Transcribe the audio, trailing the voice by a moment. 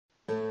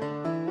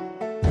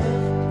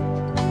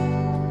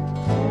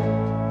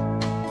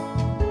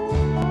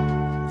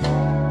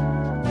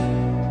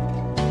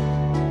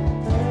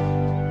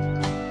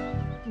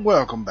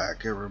Welcome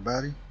back,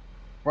 everybody.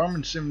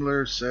 Farming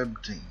Simulator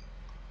 17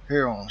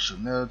 here on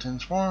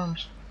Snettertons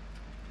Farms.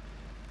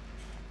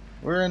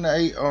 We're in the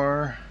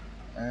 8R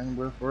and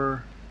with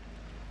our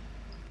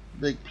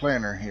big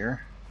planter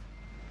here.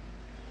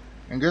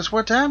 And guess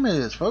what time it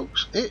is,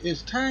 folks? It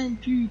is time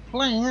to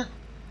plant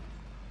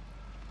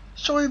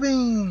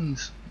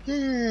soybeans.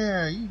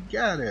 Yeah, you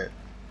got it.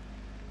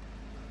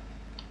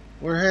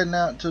 We're heading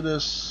out to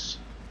this.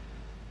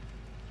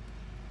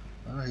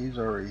 Oh, he's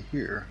already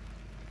here.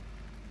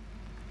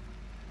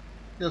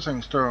 Guess I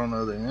can start on the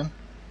other end.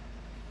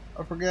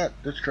 I forgot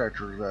this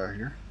tractor was out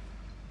here.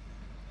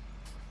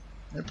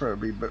 It'd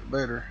probably be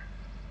better.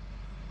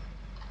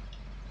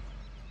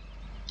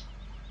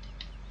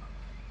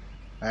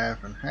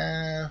 Half and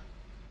half.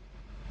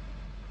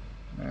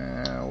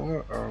 Now,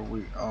 what are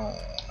we on?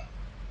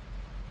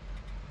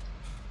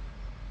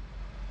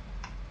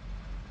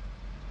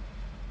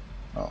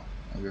 Oh,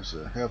 I guess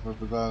the half of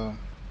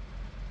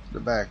the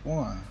back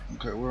one.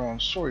 Okay, we're on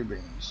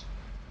soybeans.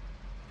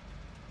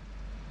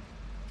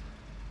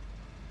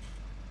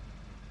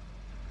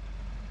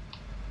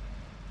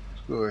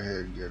 Go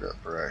ahead and get up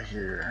right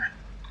here.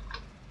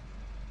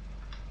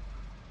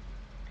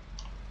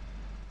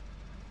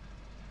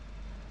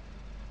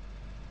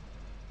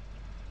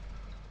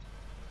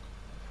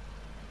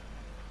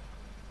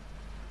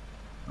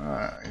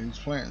 Alright, he's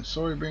planting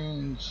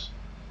soybeans.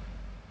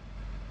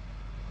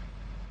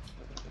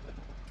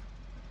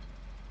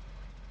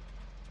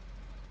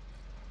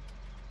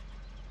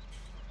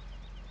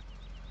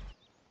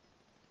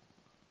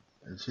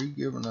 Is he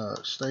giving a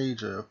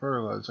stage of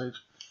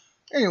fertilization?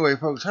 Anyway,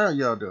 folks, how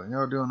y'all doing?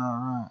 Y'all doing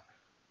alright?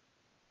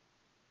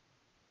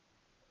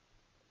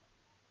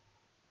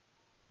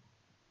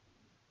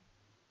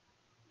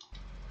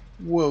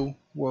 Whoa,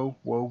 whoa,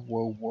 whoa,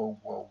 whoa, whoa,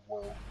 whoa,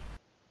 whoa.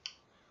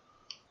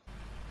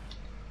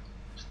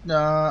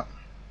 Stop.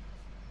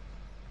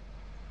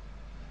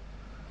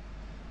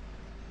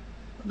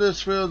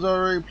 This field's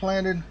already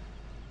planted.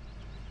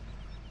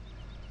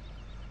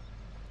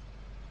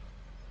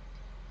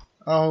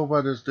 I hope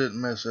I just didn't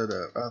mess that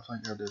up. I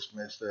think I just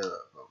messed that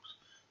up, folks.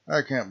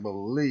 I can't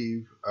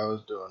believe I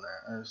was doing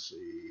that. Let's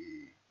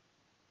see.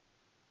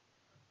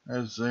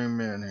 Let's zoom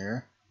in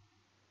here.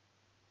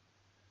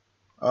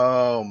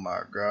 Oh my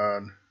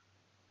God.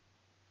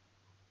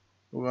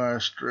 We're going to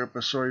strip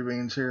of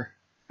soybeans here.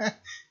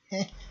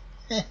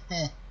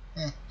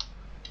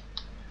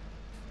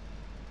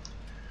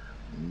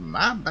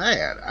 My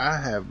bad. I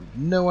have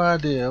no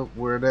idea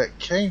where that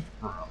came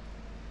from.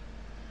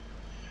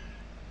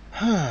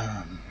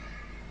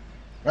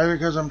 Maybe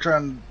because I'm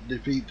trying to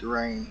defeat the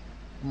rain.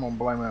 I'm going to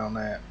blame it on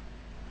that.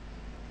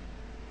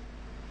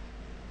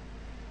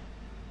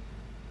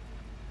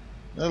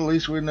 At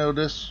least we know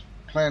this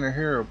planter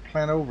here will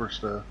plant over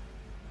stuff.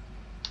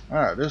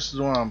 Alright, this is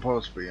the one I'm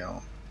supposed to be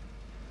on.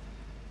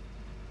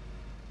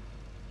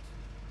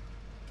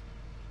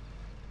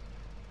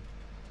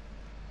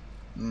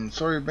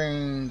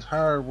 Soybeans,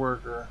 hired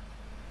worker.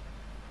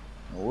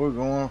 We're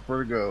going for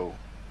the goal.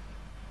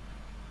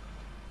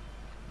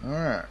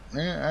 Alright,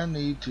 now I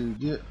need to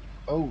get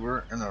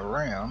over and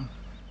around.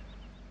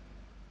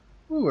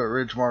 Ooh, that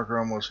ridge marker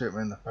almost hit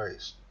me in the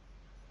face.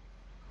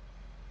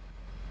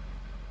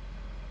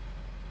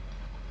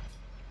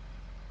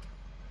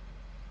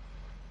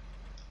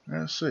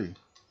 Let's see.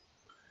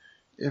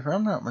 If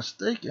I'm not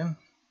mistaken,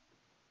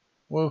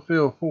 well,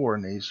 field 4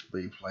 needs to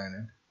be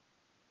planted.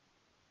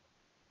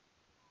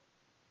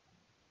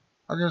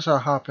 I guess I'll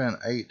hop in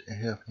 8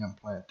 and help him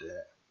plant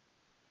that.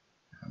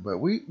 But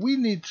we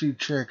need to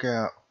check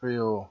out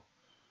field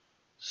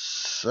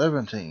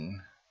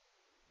 17.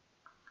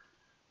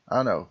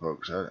 I know,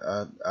 folks.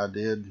 I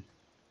did.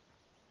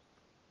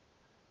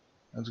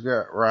 It's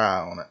got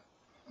rye on it.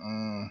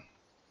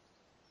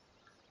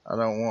 I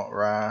don't want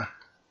rye.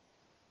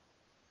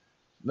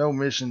 No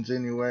missions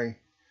anyway.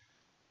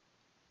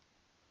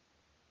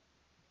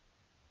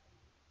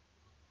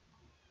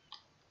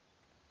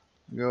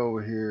 Go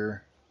over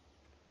here.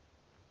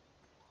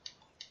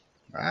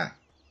 Ah,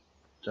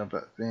 jump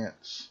that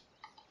fence.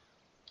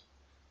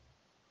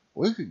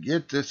 We could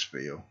get this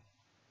field.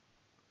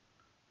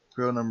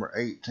 Field number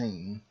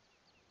 18.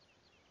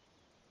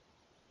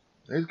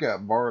 It's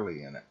got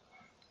barley in it.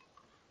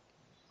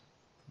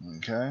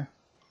 Okay.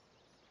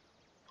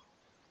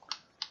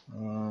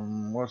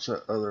 What's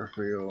that other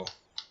field?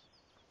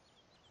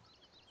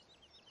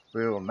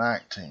 Field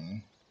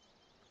 19.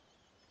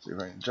 See if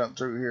I can jump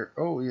through here.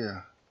 Oh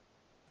yeah.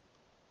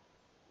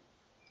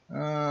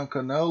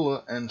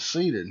 Canola and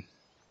seeded.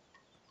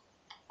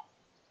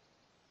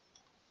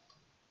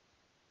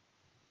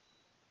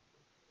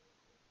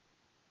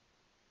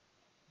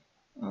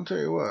 I'll tell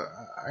you what,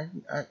 I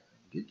can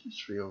get this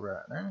field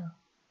right now.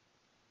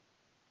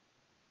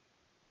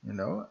 You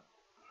know what?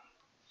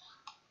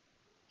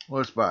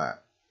 Let's buy it.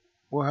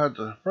 We'll have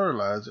to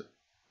fertilize it,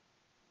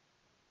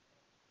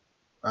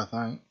 I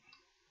think.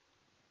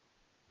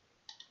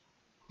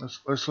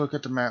 Let's look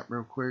at the map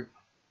real quick.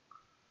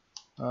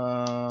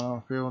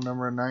 Field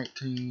number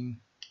 19.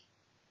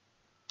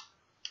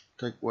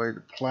 Take away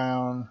the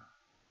plowing.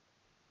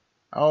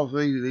 All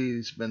three of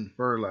these been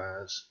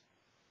fertilized.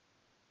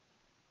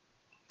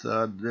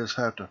 So I just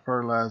have to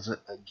fertilize it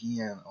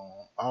again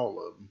on all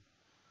of them.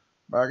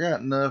 But I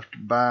got enough to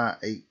buy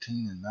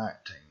 18 and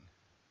 19,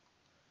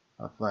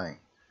 I think.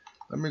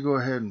 Let me go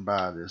ahead and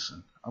buy this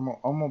one. I'm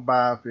gonna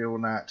buy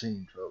field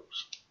 19,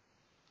 folks.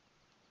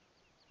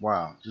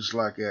 Wow, just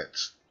like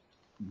that's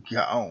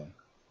gone.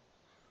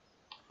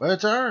 But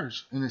it's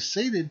ours, and it's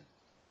seeded.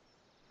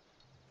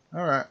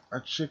 Alright,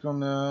 let's check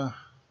on the...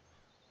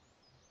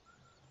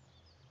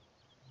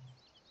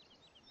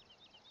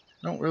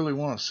 Don't really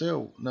want to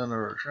sell none of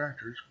our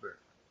tractors, but...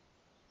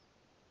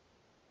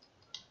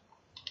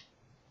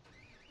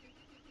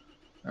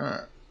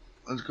 Alright,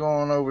 let's go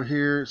on over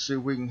here, see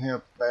if we can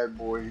help Bad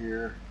Boy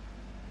here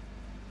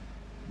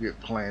get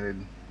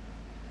planted.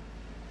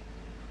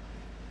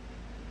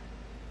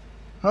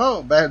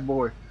 Oh, Bad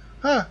Boy.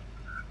 Huh,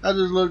 I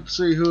just looked to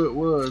see who it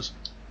was.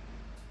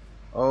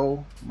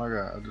 Oh my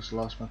god, I just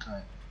lost my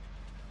tank.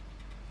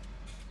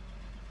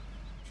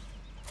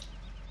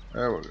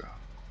 There we go.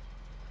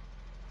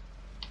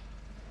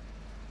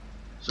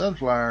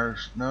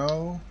 Sunflowers,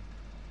 no.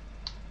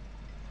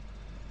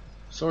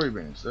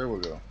 Soybeans, there we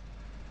go.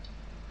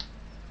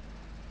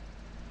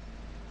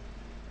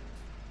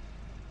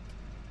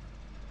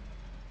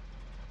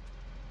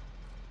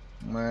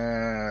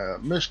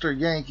 Mr.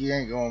 Yankee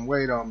ain't gonna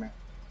wait on me.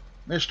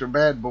 Mr.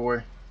 Bad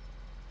Boy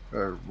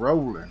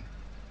rolling.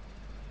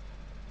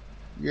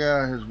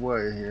 Yeah, his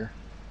way here.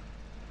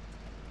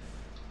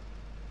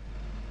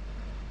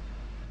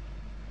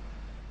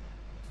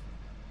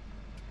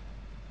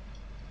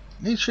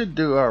 He should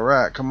do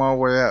alright, come all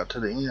the way out to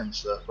the end and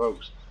stuff,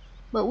 folks.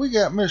 But we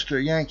got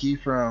Mr. Yankee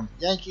from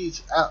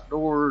Yankees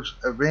Outdoors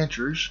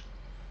Adventures.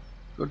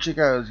 Go check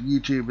out his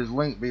YouTube, his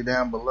link be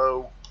down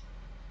below.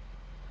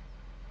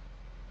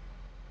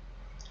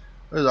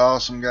 He's an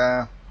awesome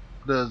guy.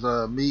 Does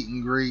a meet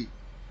and greet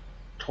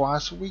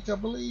twice a week, I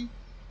believe,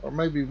 or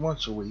maybe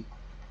once a week.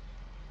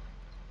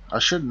 I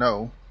should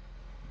know,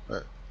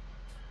 but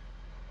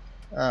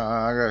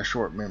I got a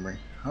short memory.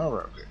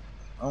 Alright, okay.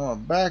 I'm gonna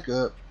back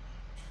up.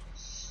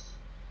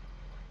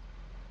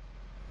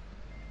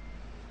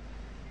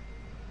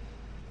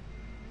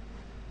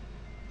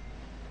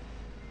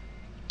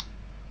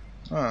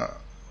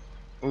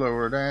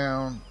 Lower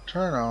down,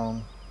 turn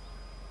on.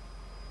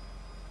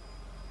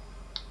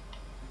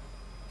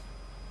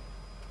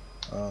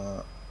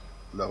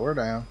 Lower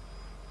down.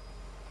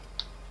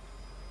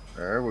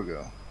 There we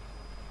go.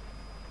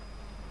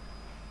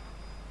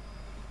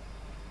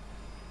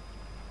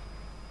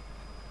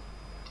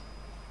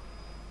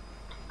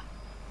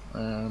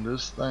 And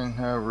this thing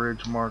have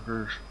ridge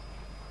markers.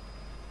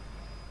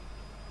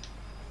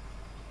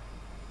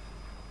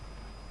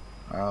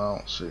 I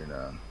don't see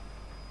none.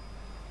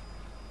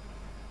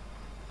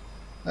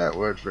 That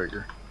would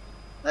figure.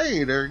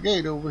 Hey, there's a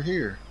gate over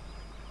here.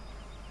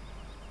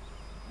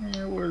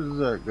 Yeah, where does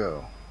that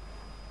go?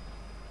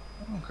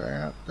 Okay,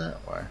 out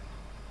that way.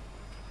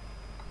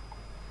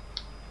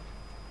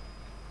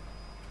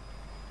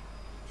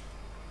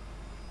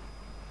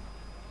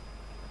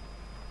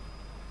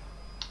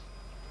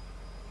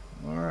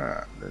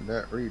 Alright, did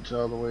that reach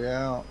all the way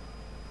out?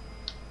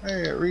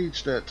 Hey, it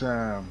reached that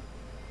time.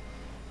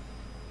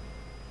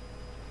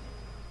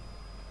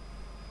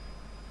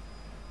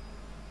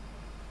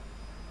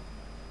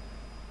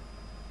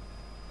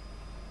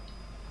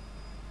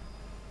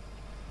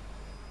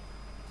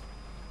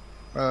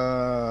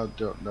 I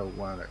don't know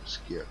why that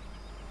skipped.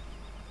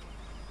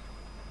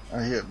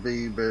 I hit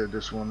B, but I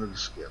just wanted to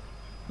skip.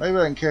 Maybe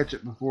I can catch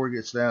it before it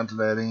gets down to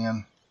that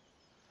end.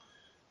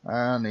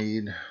 I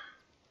need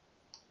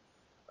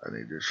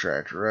this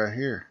tractor right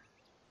here.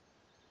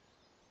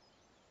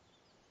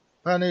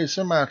 I need a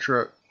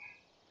semi-truck.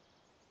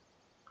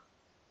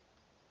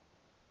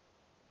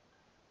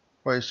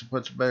 Place to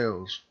put the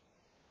bales.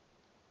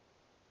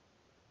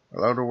 A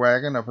loader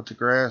wagon, I put the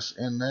grass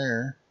in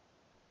there.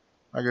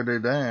 I could do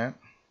that.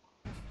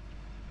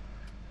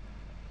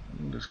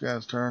 This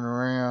guy's turning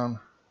around.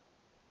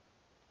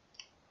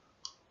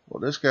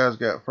 Well, this guy's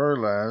got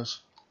fertilized,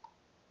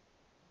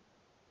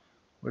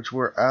 which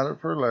we're out of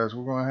fertilizer.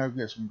 We're going to have to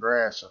get some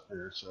grass up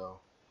here. So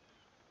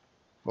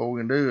what we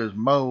can do is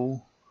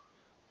mow.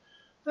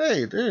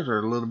 Hey, there's her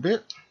a little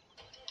bit.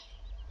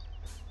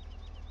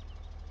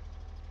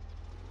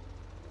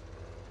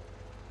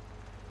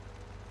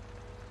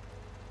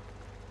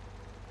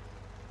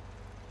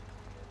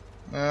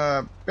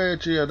 I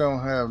bet you I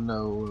don't have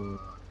no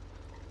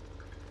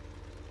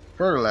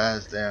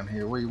fertilizer down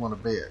here. Where you want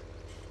to bet?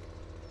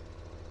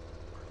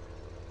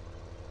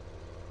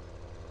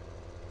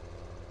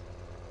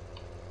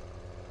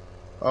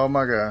 Oh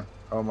my god.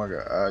 Oh my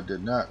god. I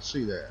did not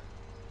see that.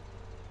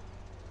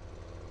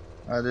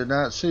 I did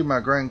not see my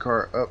grain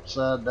cart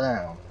upside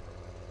down.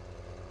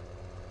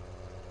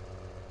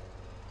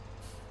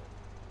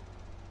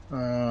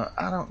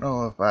 I don't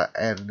know if I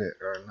added it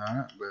or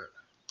not, but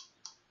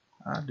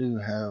I do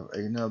have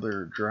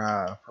another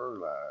dry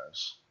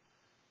fertilizer.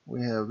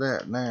 We have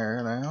that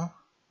there now.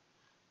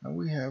 And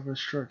we have a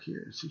truck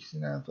here,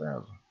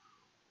 69,000.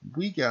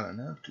 We got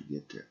enough to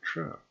get that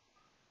truck.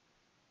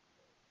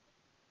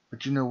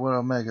 But you know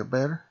what'll make it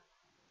better?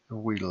 If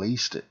we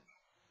leased it.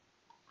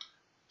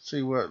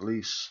 See what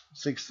lease?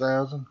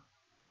 6,000?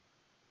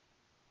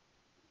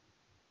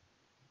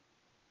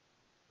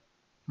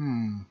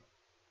 We're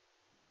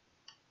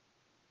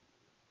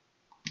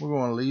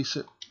going to lease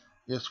it.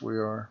 Yes, we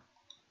are.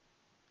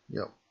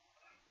 Yep.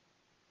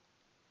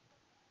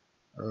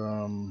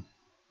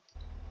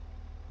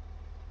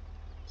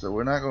 So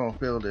we're not going to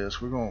fill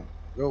this. We're going to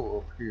go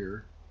up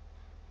here.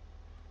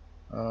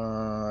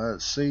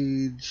 That's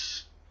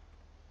seeds,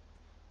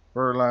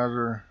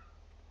 fertilizer.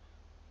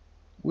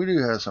 We do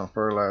have some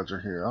fertilizer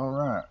here. All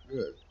right,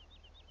 good.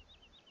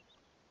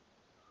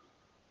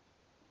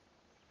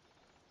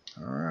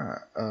 All right.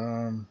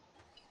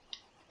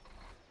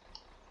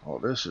 Oh,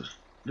 this is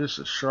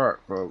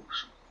sharp,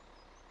 folks.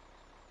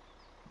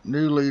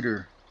 New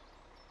leader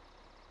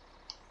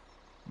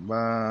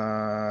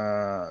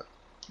by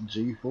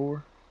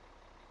G4.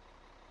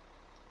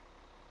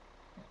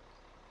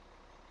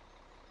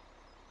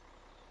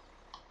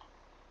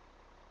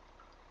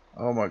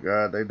 Oh my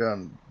God, they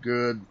done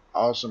good,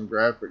 awesome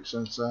graphics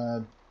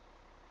inside.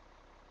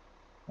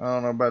 I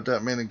don't know about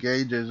that many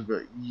gauges,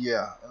 but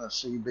yeah, in a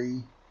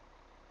CB.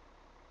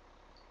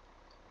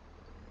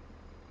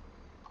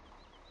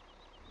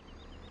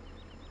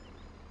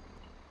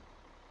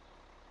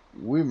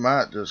 We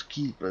might just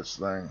keep this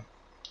thing.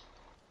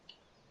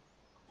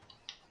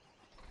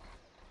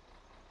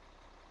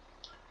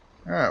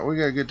 Alright, we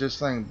gotta get this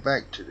thing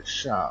back to the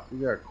shop. We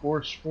got a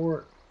course for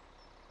it?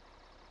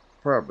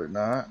 Probably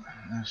not.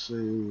 Let's see,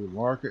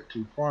 market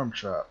to farm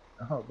shop.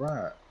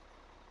 Alright.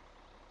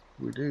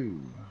 We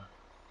do.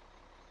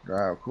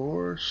 Drive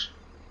course.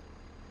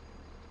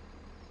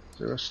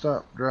 So let's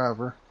stop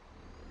driver.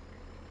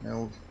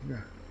 Now,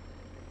 yeah.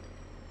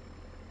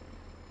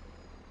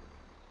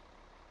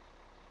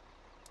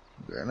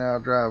 Okay, now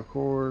drive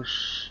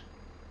course.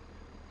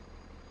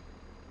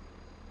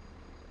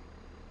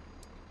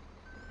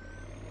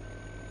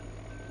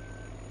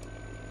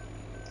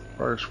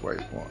 First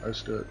waypoint.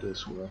 Let's do it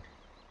this way.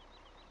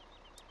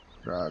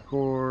 Drive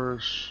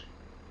course.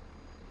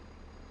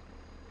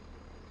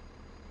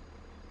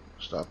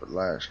 Stop at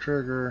last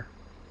trigger.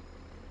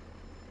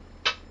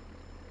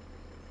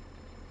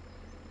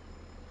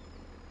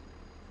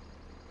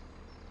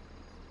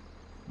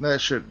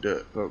 That should do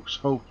it, folks.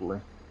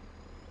 Hopefully.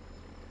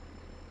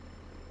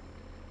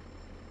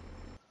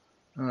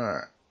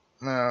 Alright.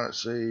 Now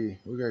let's see.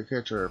 We gotta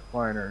catch our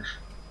planters.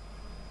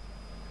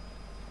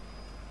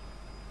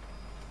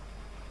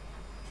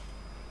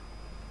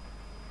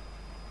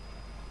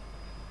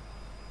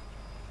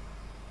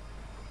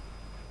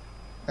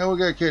 And we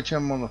gotta catch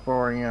him on the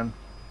far end.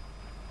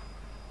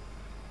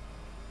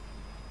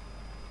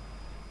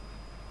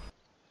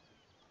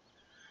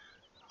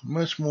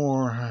 Much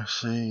more,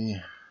 let's see.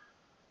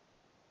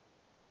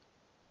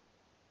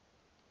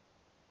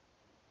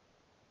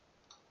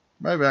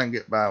 Maybe I can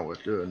get by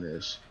with doing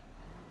this.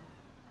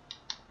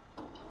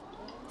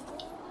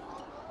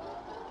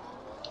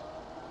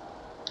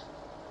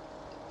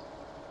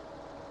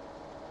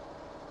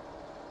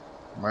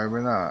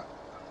 Maybe not.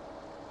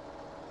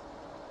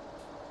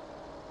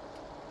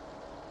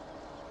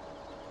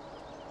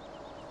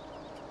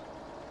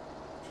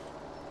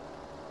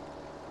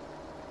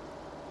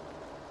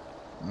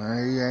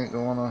 He ain't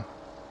gonna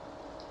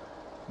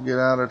get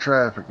out of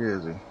traffic,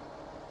 is he?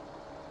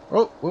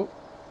 Oh,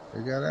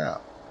 he got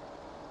out.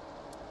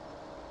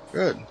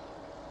 Good.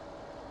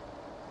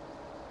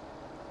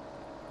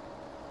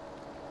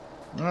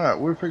 Alright,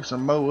 we're fixing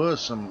to mow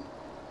us some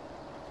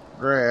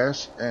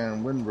grass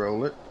and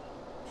windroll it.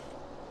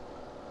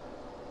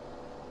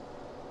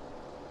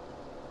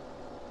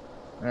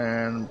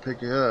 And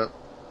pick it up.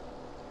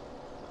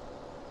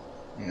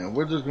 And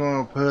we're just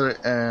going to put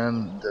it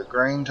in the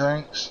grain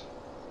tanks.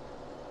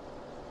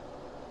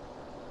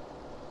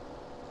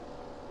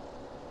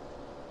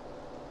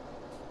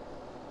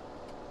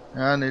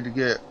 I need to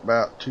get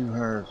about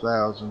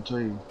 200,000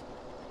 too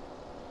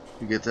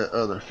to get that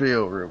other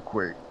field real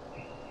quick.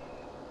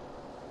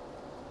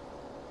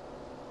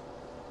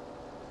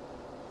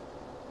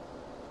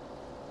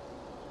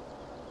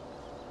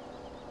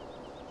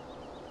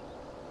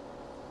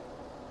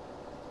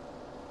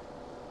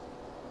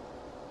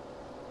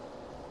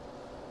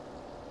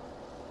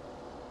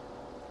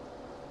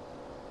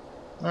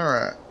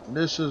 Alright,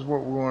 this is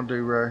what we're going to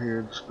do right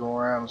here. Just go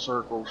around in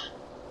circles.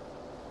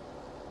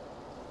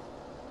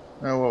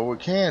 Now what we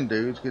can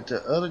do is get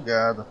the other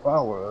guy to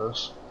follow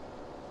us.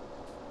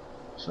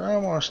 So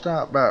I'm going to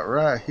stop about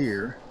right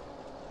here.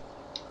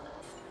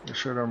 Just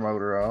shut our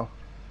motor off.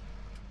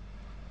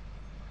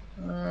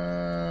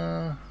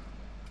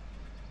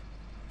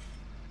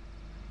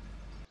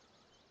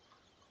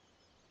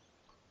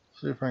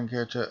 See if I can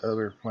catch that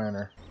other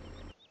planter.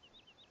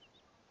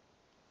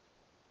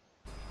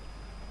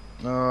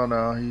 Oh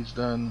no, he's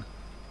done.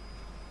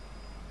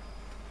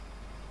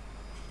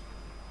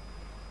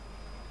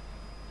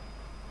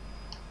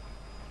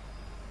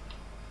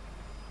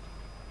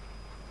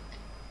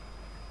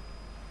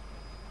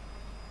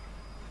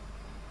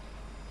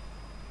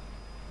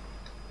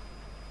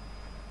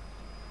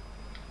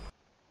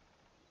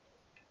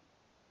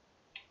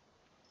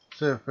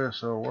 See if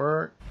this will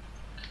work.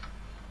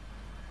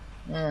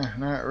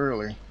 Not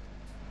really.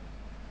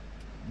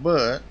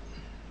 But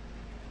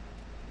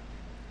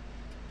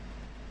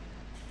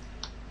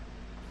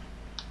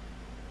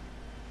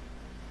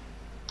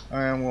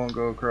I am going to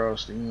go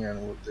across the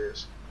end with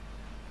this.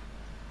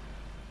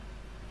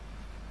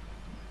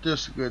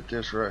 Just to get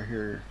this right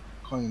here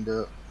cleaned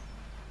up.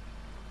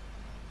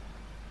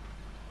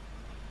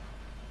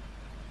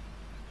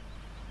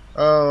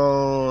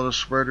 Oh, the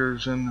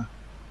spreader's in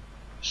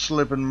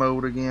slipping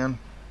mode again.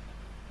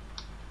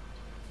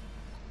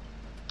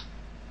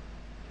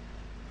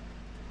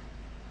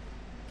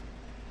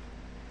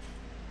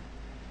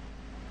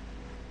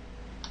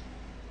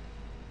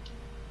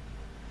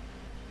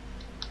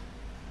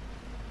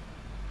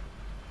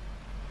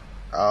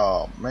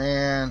 Oh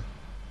man,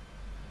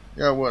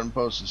 y'all wasn't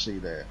supposed to see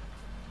that.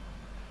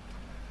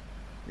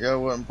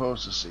 Y'all wasn't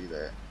supposed to see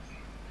that.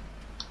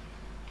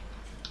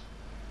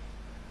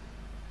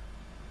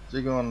 Is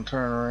he going to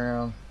turn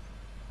around?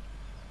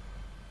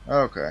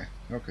 Okay,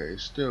 okay,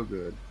 still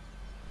good.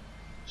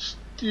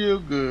 Still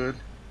good.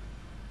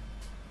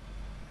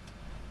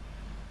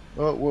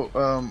 Oh,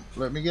 well,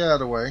 let me get out of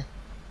the way,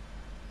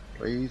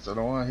 please. I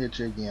don't want to hit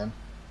you again.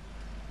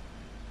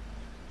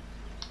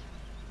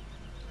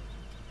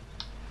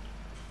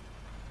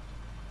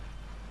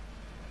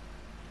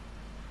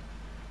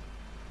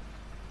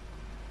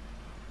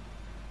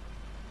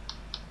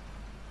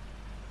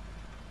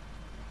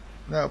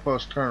 Not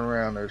supposed to turn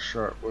around as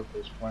sharp with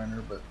this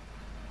planter, but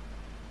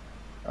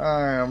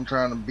I am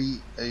trying to beat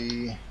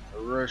a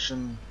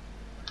Russian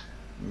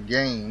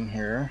game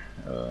here.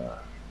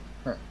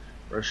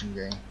 Russian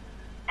game.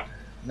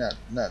 Not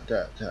that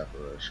type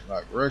of Russian.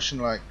 Like Russian,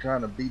 like trying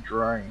to beat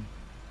rain.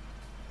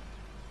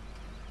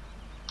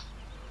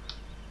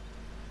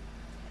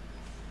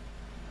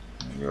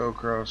 Go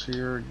across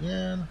here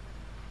again.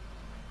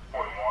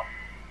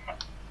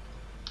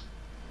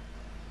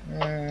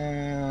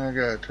 I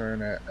gotta turn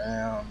that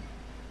down.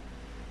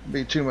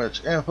 Be too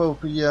much info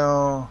for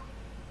y'all.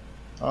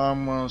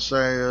 I'm gonna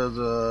say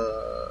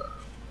the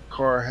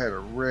car had a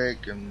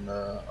wreck, and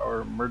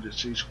our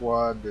emergency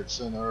squad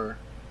that's in our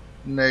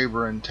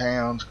neighboring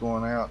towns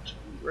going out to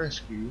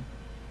rescue.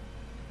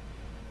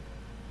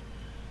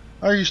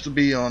 I used to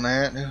be on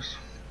that, and it was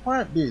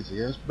quite busy.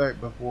 That's back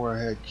before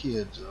I had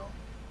kids, though.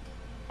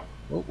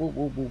 Whoa, whoa,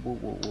 whoa, whoa, whoa,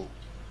 whoa, whoa.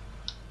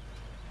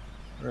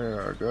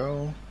 There I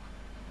go.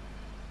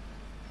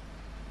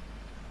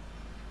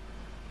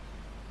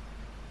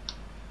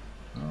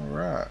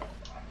 Alright.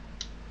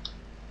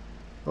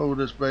 Hold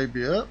this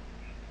baby up.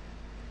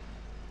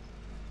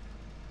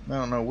 I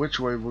don't know which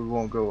way we're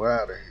going to go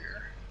out of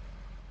here.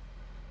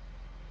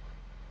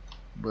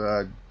 But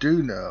I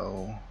do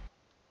know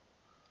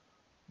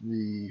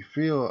the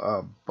field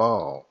I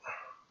bought.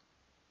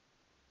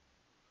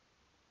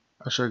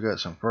 I should have got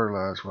some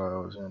fertilizer while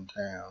I was in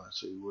town.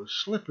 Let's see, we're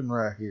slipping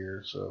right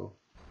here, so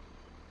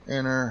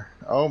enter.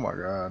 Oh my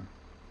god.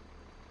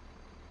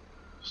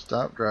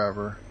 Stop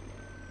driver.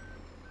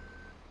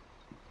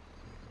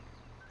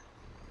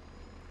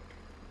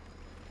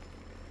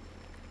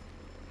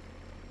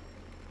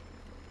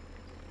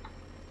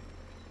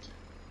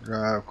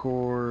 Drive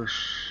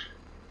course.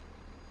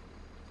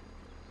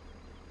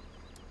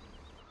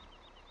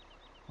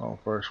 On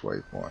first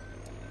waypoint.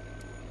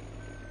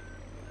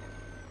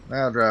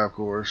 Now drive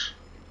course.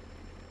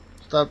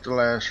 Stop the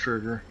last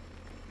trigger.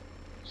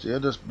 See, I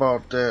just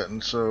bought that,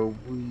 and so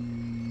we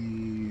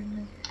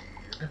need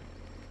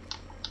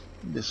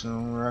this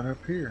one right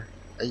up here.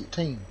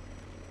 18.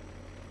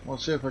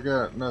 Let's see if I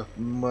got enough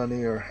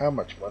money, or how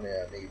much money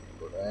I need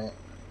for that.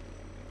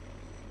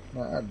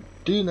 Now, I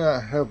do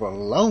not have a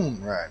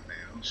loan right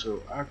now,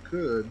 so I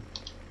could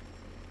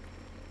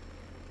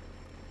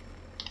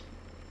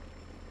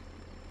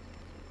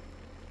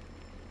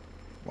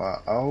wow,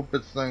 I hope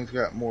this thing's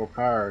got more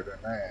power than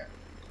that.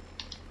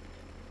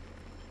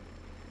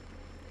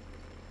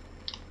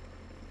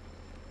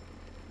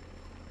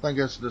 I think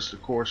that's just a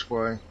course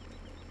way.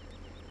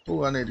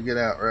 Oh, I need to get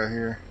out right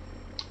here.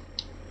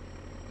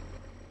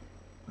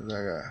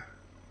 There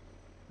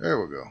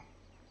we go.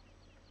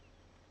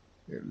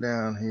 Get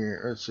down here.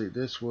 Let's see,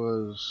 this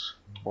was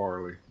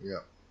barley.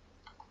 Yep.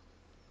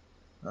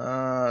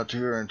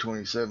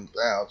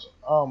 227,000.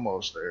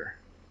 Almost there.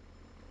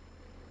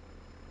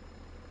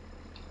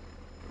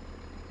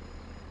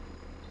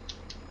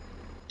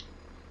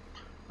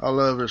 I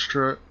love this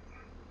truck.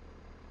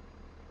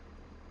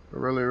 I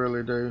really,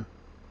 really do.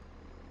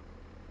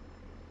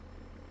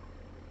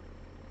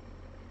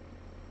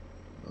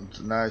 It's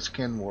a nice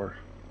Kenworth.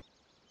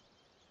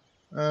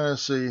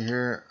 Let's see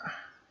here.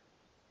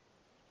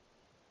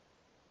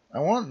 I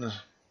want to,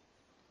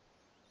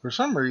 for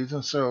some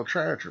reason, sell a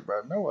tractor,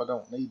 but I know I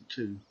don't need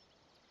to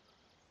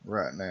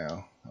right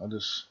now. I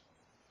just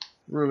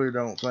really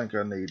don't think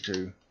I need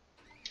to.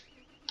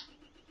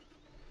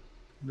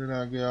 Did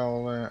I get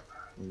all that?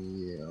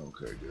 Yeah,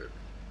 okay, good.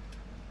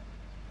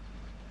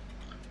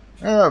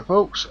 Alright,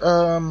 folks,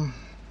 about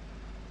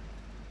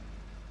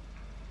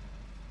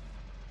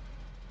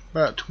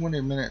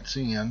 20 minutes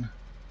in,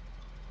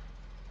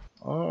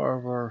 all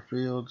of our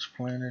fields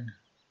planted.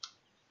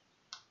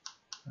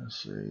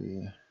 Let's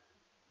see.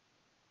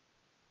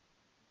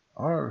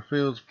 All our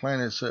fields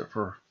planted except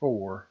for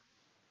 4.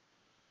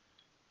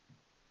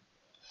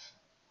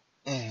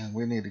 And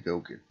we need to go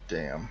get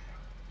them.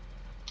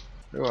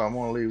 So I'm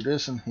going to leave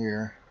this in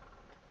here.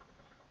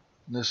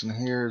 This in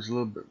here is a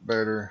little bit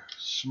better.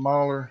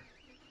 Smaller.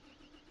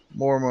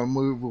 More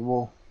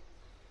removable.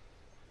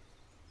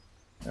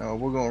 Now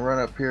we're going to run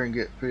up here and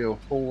get field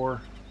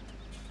 4.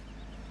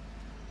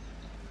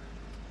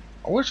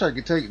 I wish I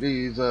could take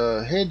these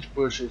hedge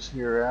bushes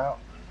here out.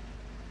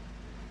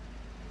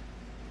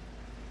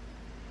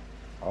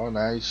 Oh,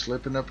 now he's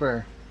slipping up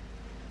there.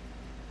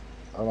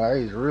 Oh, now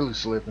he's really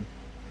slipping.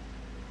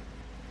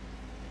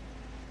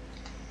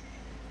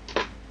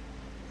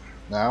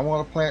 Now I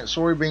want to plant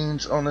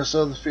soybeans on this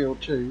other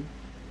field too.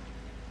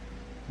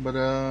 But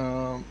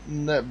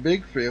that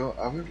big field,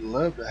 I would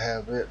love to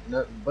have it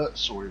nothing but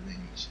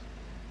soybeans.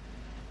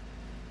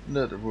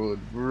 That would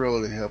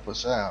really help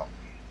us out.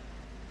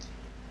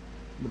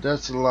 But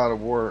that's a lot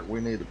of work. We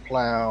need to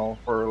plow,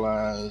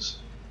 fertilize,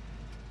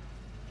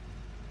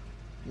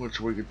 which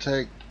we could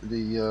take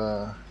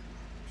the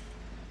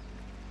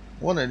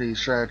one of these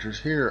tractors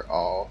here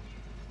off.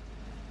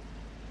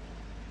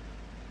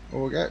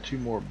 Well, we got 2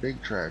 more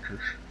big tractors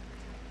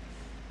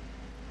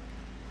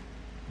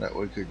that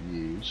we could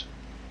use.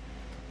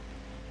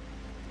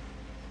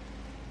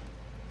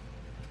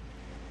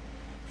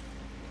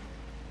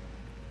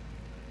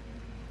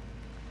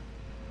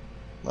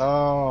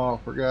 Oh,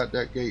 I forgot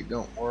that gate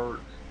don't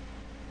work.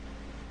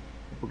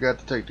 I forgot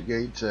to take the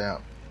gates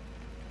out.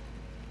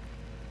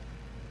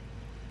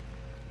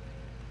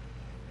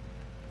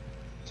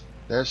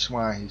 That's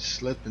why he's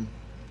slipping.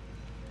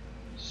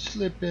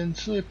 Slipping,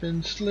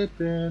 slipping,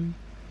 slipping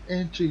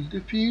into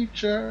the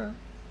future.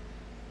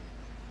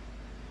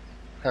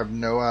 Have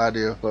no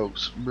idea,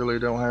 folks. Really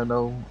don't have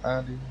no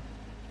idea.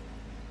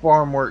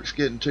 Farm work's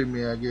getting to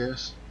me, I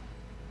guess.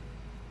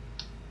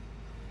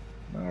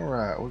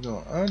 Alright, we're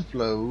going to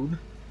unload.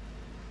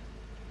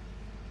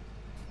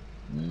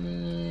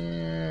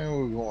 And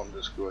we're going to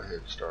just go ahead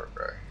and start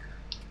right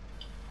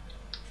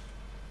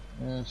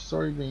here. And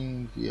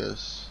soybeans,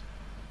 yes.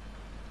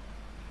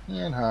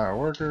 And hire a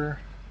worker.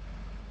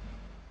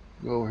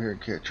 Go over here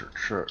and catch our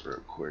truck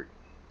real quick.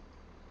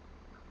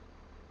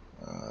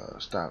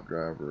 Stop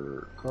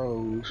driver,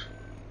 close.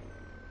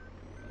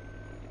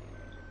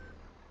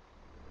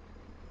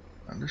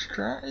 And this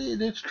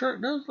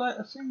truck does like,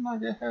 it seems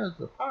like it has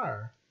a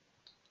fire.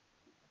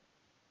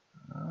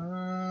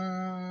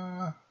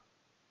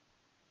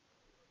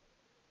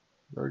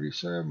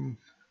 37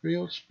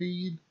 field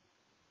speed,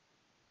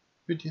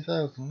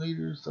 50,000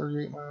 liters,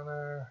 38 mile an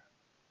hour.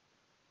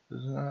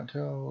 Does it not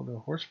tell the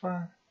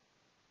horsepower?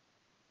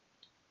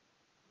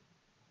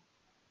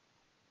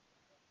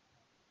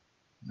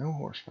 No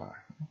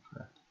horsepower.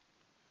 Okay.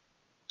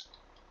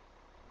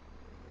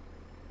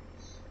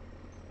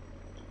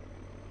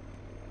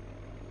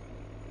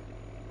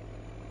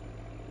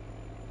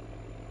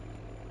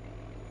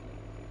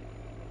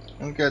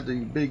 It's got the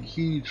big,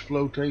 huge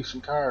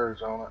flotation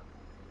tires on it.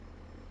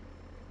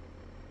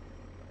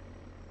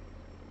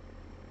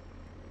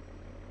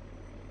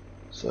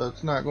 So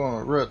it's not going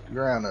to rut the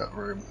ground up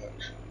very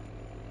much.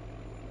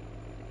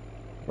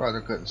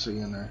 Probably couldn't see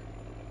in there.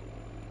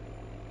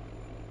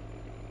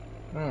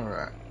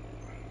 Alright.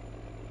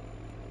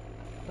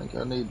 I think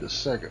I need the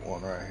second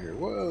one right here.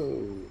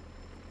 Whoa!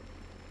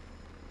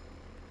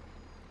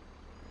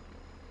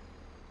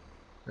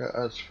 Got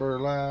us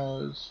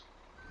fertilized.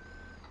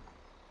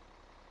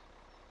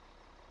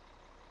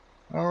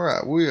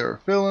 Alright, we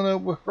are filling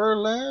up with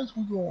fertilizer.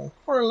 We're going to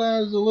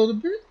fertilize a little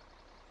bit.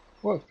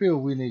 What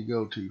field we need to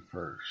go to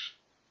first?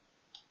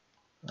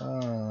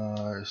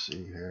 Let's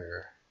see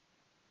here.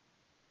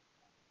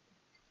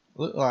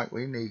 Look like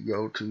we need to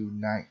go to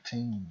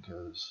 19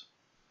 because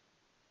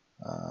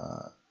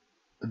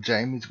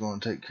Jamie's going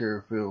to take care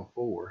of field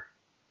 4.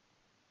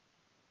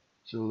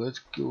 So let's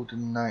go to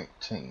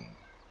 19.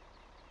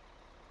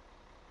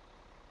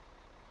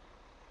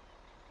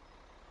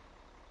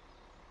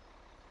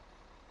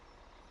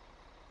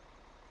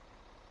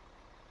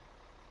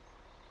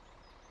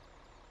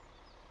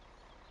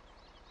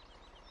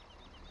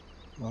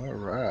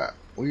 Alright,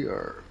 we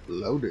are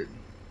loaded.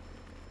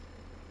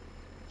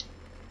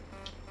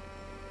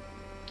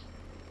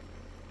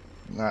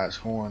 Nice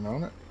horn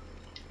on it.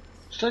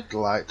 Let's check the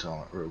lights on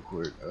it real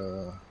quick.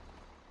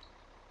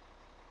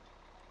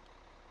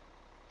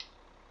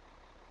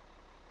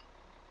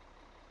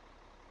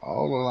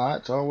 All the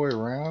lights all the way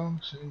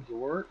around seems to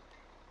work.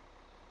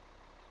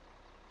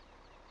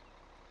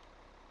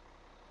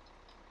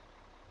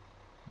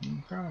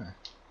 Okay.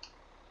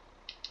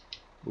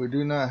 We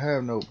do not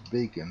have no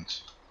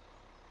beacons,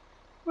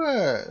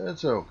 but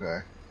that's okay.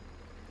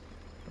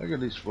 Look at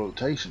these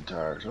flotation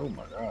tires. Oh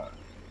my god.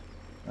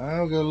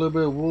 I've got a little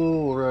bit of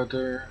wool right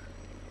there.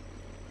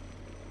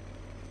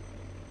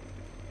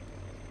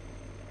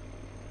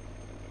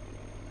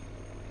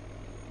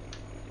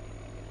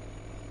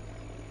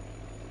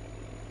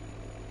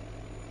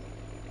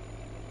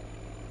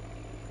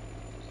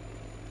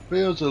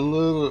 Feels a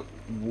little,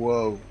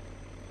 whoa,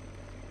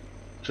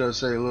 should I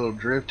say a little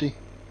drifty?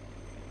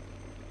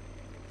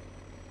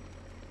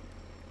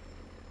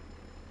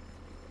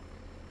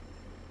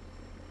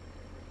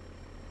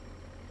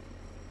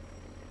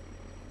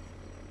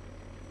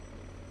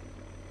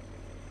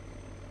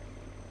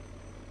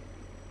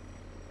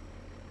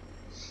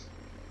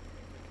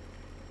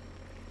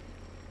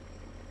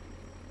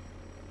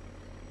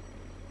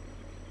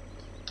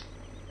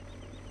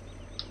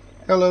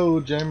 Hello,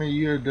 Jamie.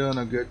 You're doing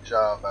a good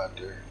job out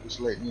there. Just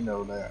letting you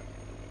know that.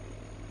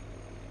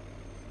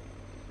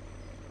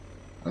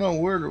 I don't know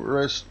where the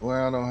rest.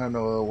 Well, I don't have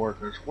no other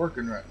workers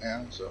working right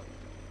now, so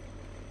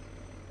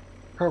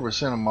probably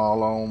send them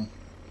all home.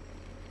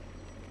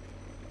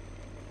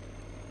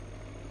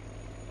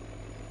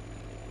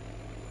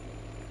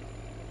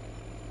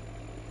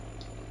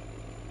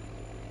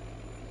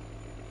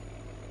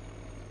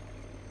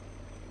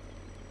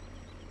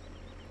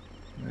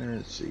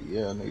 Let's see.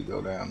 Yeah, I need to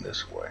go down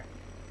this way.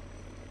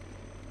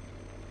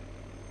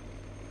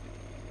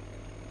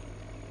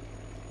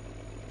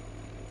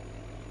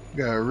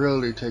 Gotta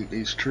really take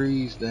these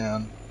trees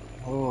down.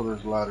 Oh,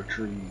 there's a lot of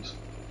trees.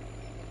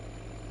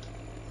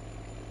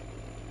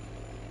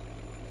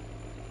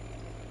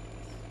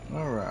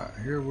 Alright,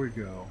 here we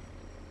go.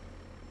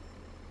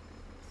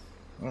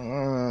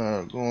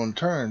 Going to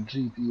turn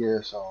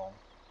GPS on.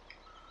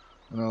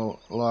 I know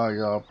a lot of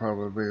y'all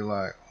probably be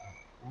like,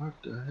 what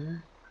the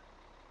heck?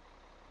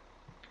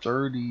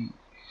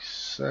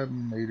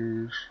 37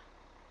 meters.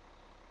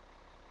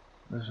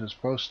 This is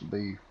supposed to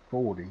be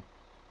 40.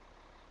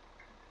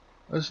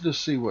 Let's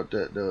just see what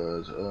that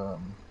does.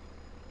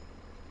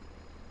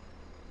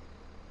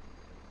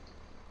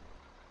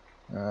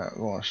 Alright,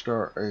 we're going to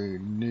start a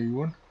new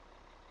one.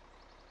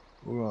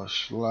 We're going to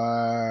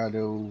slide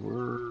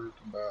over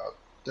about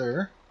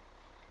there.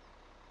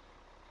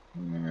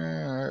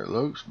 Yeah, it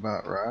looks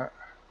about right.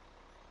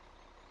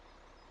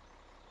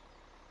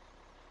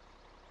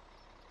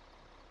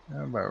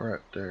 How about right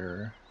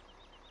there?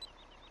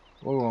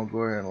 We're going to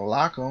go ahead and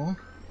lock on.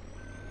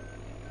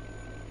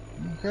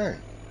 Okay.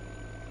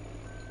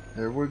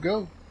 There we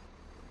go.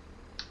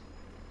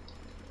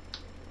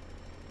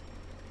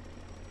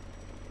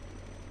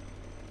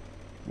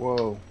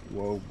 Whoa,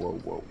 whoa, whoa,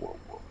 whoa, whoa,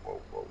 whoa,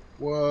 whoa, whoa,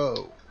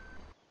 whoa.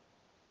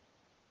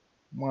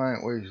 Why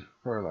ain't we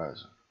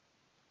fertilizing?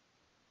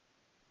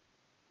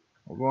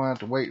 We're going to have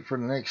to wait for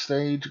the next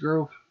stage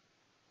growth.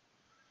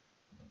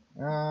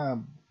 I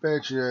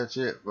bet you that's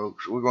it,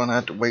 folks. We're going to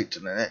have to wait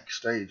till the next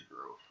stage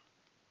growth.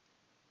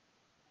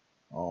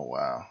 Oh,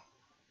 wow.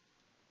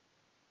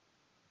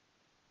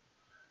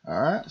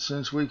 Alright,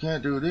 since we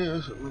can't do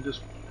this, let me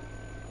just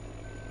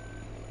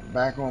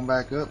back on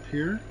back up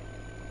here.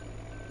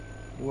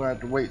 We'll have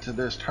to wait till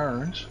this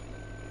turns.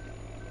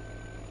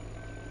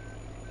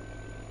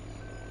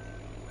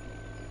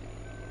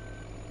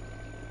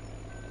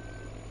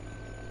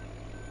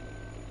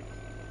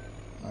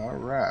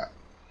 Alright.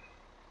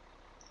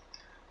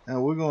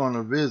 Now we're going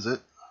to visit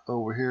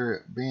over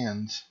here at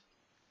Ben's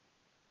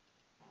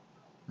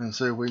and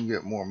see if we can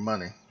get more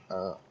money.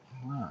 Why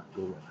not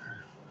go in there?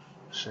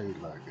 Shade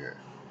like that.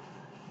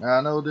 Now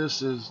I know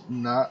this is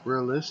not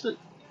realistic,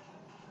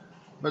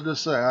 but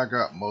just say I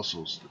got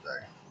muscles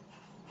today.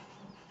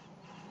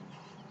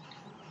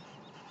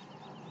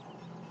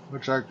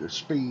 Which I could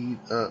speed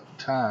up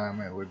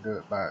time and would do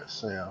it by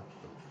itself.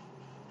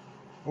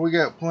 We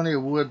got plenty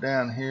of wood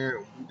down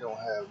here. We don't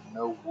have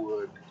no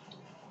wood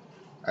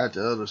at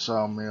the other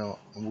sawmill,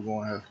 and we're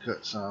going to have to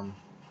cut some.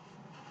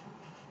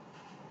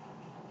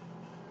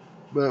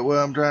 But what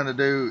I'm trying to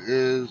do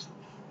is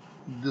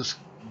just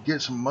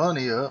get some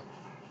money up.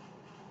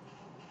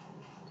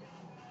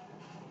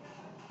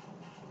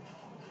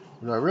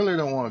 But I really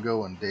don't want to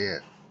go in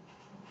debt.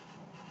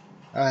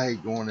 I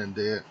hate going in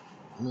debt.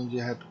 It means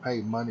you have to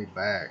pay money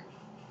back.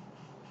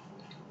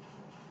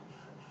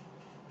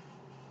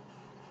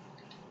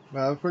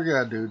 But I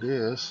figure I'd do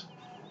this.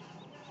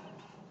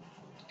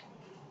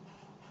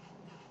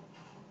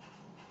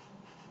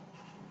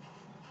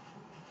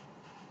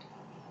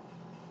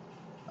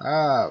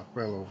 Ah, it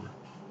fell over.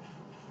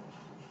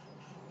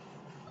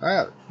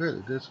 Ah,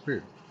 it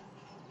disappeared.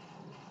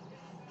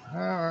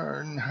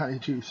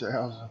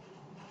 192,000.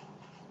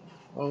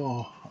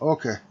 Oh,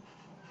 okay.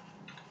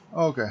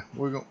 Okay,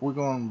 we're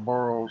going to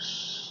borrow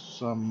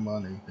some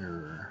money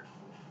here.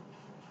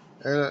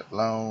 Edit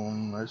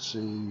loan. Let's see.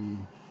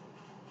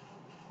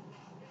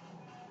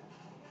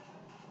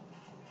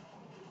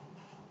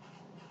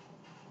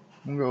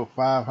 I'm gonna go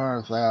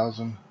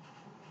 500,000.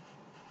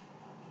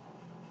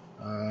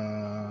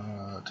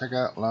 Take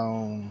out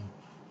loan.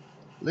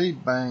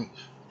 Leave bank.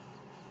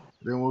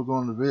 Then we're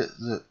going to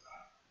visit.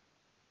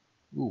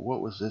 Ooh,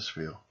 what was this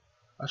feel?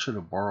 I should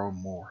have borrowed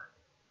more.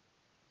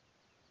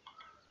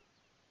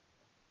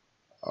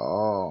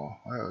 Oh,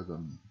 that was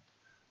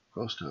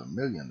close to $1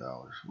 million.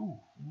 Ooh,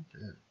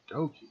 okay,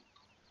 dokey.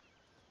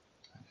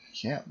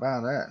 Can't buy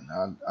that.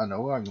 I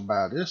know I can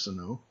buy this, I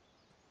know.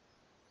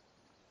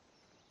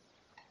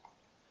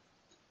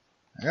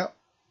 Yep.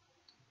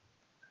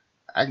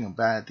 I can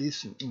buy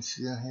this and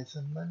still have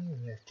some money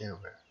left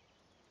over.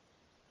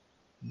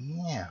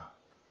 Yeah.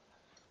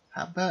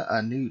 How about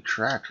a new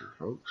tractor,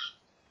 folks?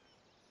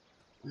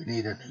 We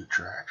need a new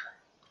tractor.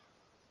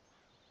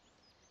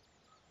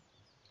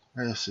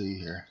 Let's see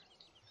here.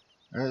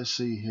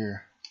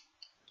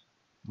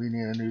 We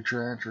need a new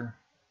tractor.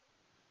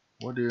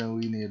 What do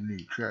we need a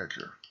new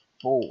tractor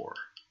for?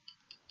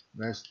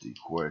 That's the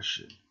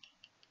question.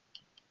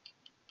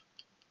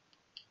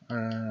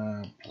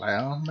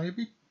 Plow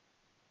maybe?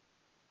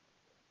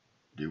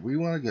 Do we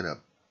want to get a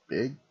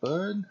big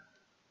bud?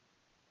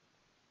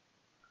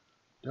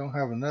 Don't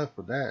have enough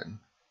for that.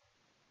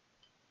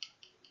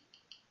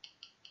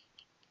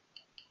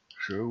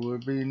 Sure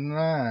would be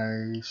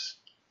nice.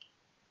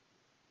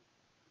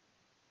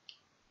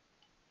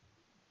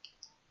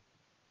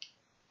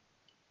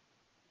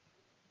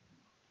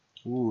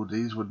 Ooh,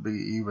 these would be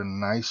even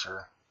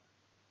nicer.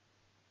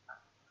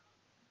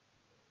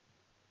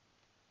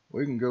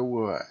 We can go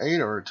with an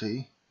 8 RT.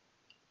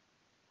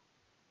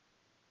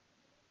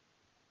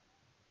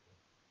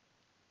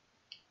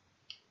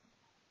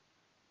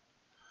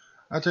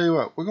 I tell you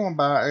what, we're going to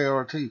buy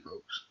ART,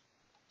 folks.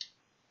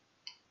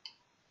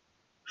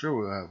 Sure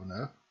we'll have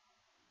enough.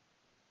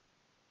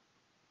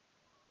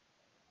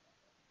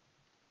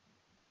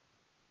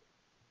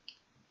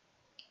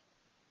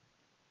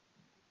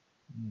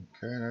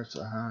 Okay, that's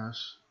the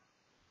highest.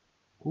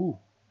 Ooh,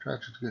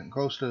 tractor's getting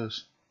close to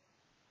us.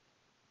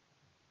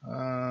 We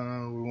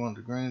want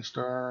the green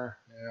star,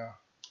 yeah.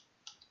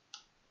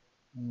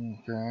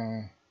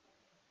 Okay.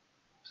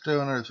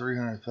 Still under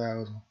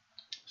 300,000.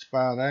 Let's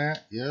buy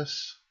that,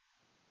 yes.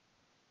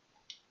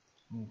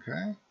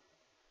 Okay.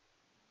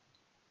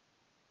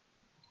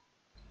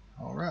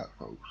 Alright,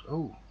 folks.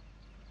 Oh.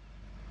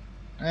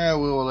 Yeah,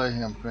 we'll let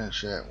him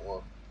finish that.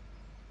 We'll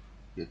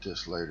get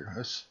this later.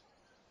 Let's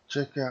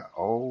check out.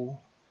 Oh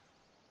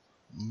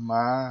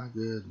my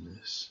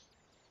goodness.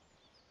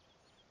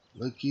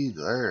 Looky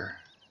there.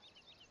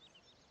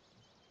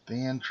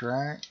 Thin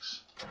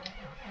tracks.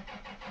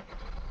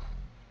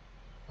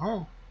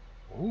 Oh.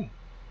 Ooh.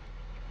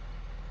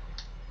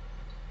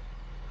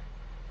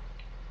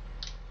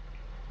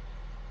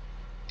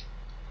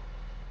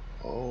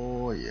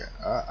 Oh yeah,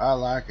 I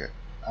like it.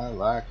 I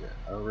like it.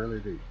 I really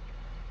do.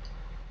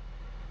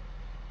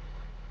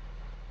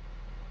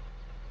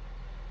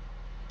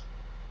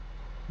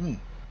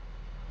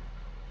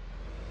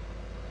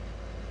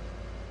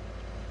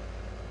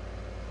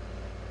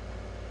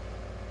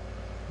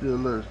 Do a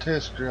little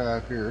test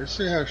drive here. Let's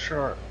see how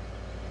sharp.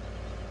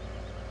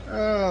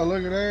 Oh,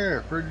 look at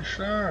that. Pretty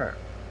sharp.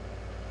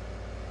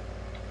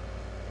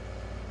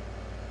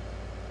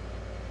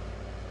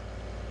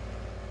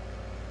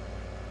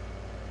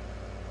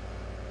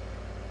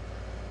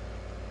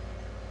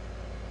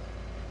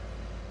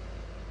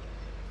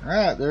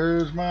 Alright,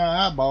 there's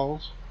my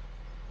eyeballs.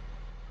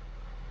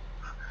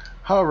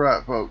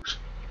 Alright, folks.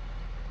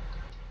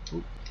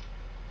 Oop.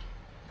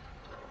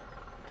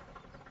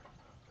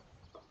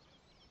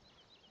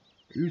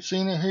 You've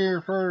seen it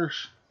here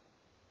first.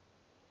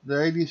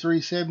 The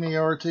 8370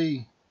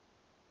 RT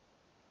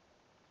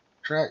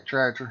track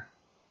tractor.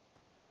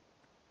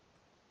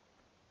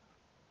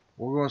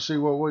 We're going to see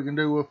what we can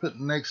do with it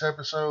in the next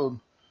episode.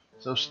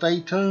 So stay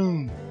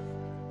tuned.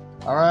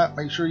 Alright,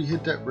 make sure you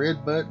hit that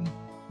red button.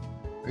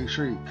 Make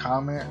sure you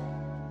comment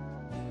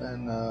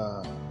and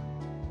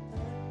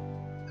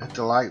hit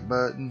the like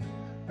button.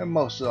 And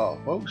most of all,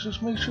 folks,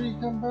 just make sure you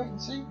come back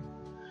and see me.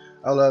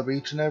 I love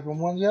each and every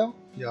one of y'all.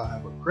 Y'all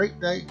have a great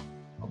day,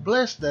 a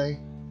blessed day,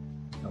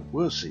 and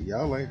we'll see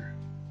y'all later.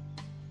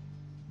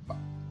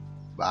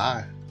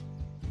 Bye.